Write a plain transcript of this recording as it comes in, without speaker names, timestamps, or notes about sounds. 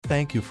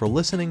Thank you for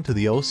listening to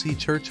the OC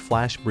Church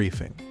Flash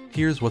Briefing.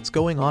 Here's what's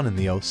going on in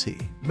the OC.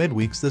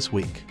 Midweeks this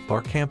week,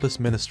 our campus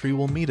ministry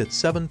will meet at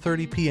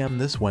 7:30 p.m.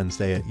 this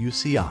Wednesday at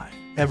UCI.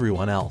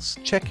 Everyone else,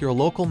 check your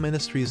local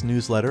ministry's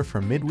newsletter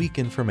for midweek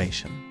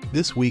information.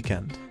 This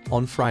weekend,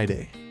 on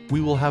Friday, we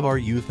will have our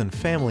youth and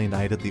family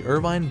night at the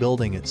Irvine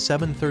Building at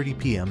 7:30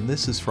 p.m.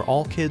 This is for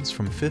all kids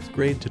from 5th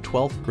grade to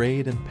 12th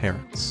grade and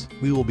parents.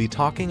 We will be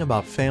talking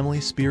about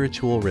family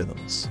spiritual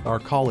rhythms. Our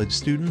college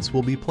students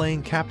will be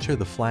playing Capture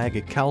the Flag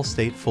at Cal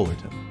State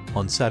Fullerton.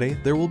 On Saturday,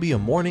 there will be a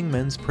morning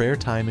men's prayer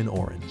time in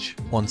Orange.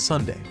 On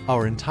Sunday,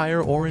 our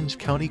entire Orange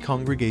County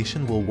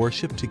congregation will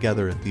worship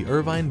together at the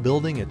Irvine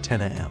Building at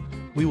 10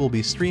 a.m. We will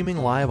be streaming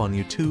live on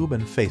YouTube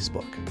and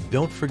Facebook.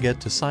 Don't forget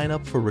to sign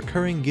up for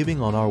recurring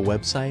giving on our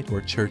website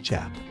or church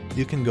app.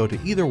 You can go to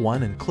either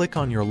one and click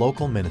on your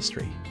local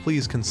ministry.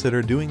 Please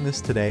consider doing this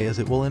today, as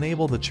it will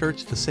enable the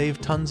church to save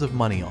tons of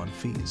money on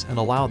fees and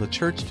allow the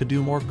church to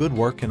do more good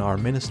work in our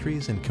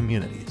ministries and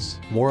communities.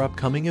 More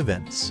upcoming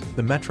events.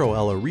 The Metro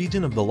Ella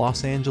region of the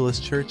Los Angeles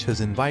Church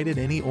has invited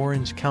any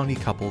Orange County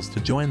couples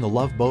to join the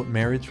Love Boat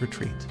Marriage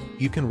Retreat.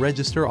 You can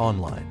register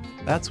online.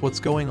 That's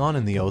what's going on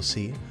in the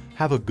OC.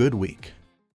 Have a good week.